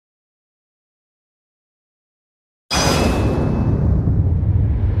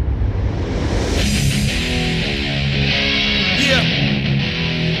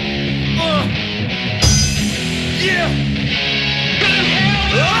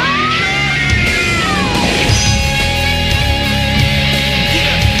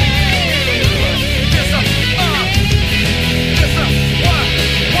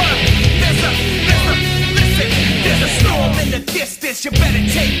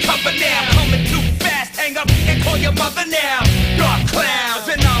cover now. Coming too fast, hang up and call your mother now. Dark clouds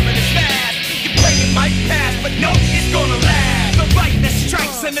and ominous mask. You pray it might pass, but no, it's gonna last. The lightning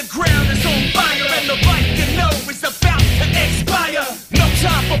strikes and the ground is on fire, and the light you know is about to expire. No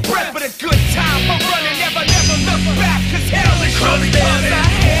time for breath, but a good time for running. Never, never look back, cause hell is surely coming. There's a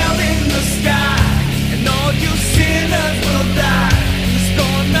hell in the sky, and all you sinners will die. It's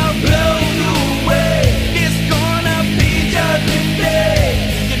gonna blow you away. It's gonna be judgment day.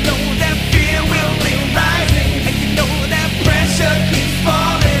 You know that fear will be rising, and you know that pressure keeps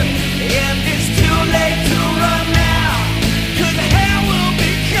falling. And it's too late to run now, cause hell will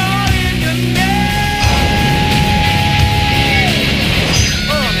be calling your name.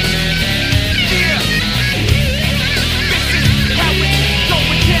 Yeah. This is how it's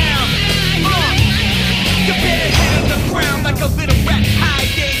going down. You better hit on the ground like a little rat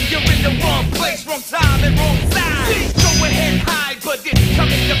hiding. You're in the wrong place, wrong time, and wrong side. Please go ahead, hide, but it's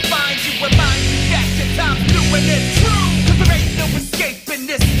coming to find you. Remind you that your time's doing it true. Cause there ain't no escaping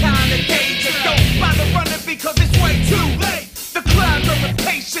this kind of danger. Don't bother running because it's way too late. The clouds are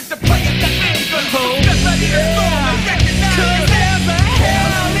impatient to play at the anger. Just ready to storm and recognize. Cause there's a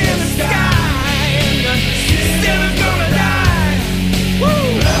hell in the sky, and the sinner's gonna die.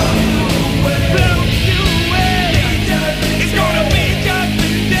 Woo! Blow you away. It's gonna be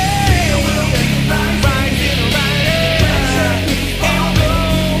judgment day. Rising, and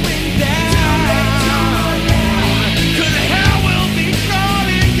going down. Cause hell will be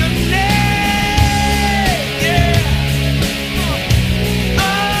calling your name. Yeah.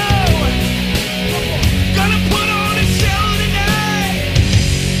 Oh, gonna put on a show tonight.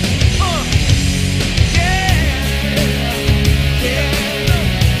 Yeah.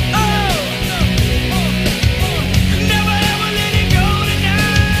 Oh, never ever let it go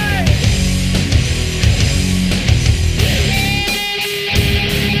tonight.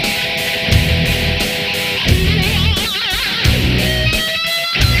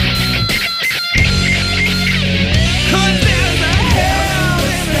 Cause there's a hell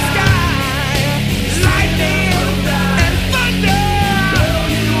in the sky, lightning and thunder.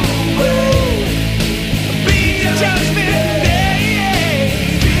 Be judgment day.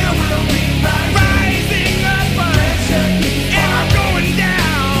 Rising up and going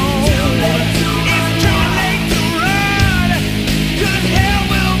down. It's too late to run, cause hell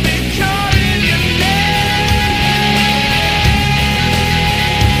will be calling your name.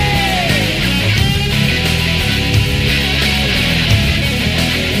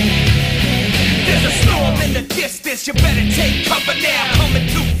 There's a storm in the distance, you better take cover now. Coming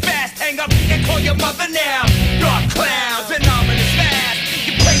too fast, hang up and call your mother now. Dark clouds and ominous mask.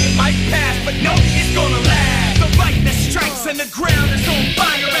 You pray it might pass, but no, it's gonna last. The lightning strikes and the ground is on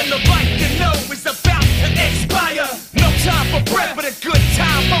fire, and the light you know is about to expire. No time for breath, but a good time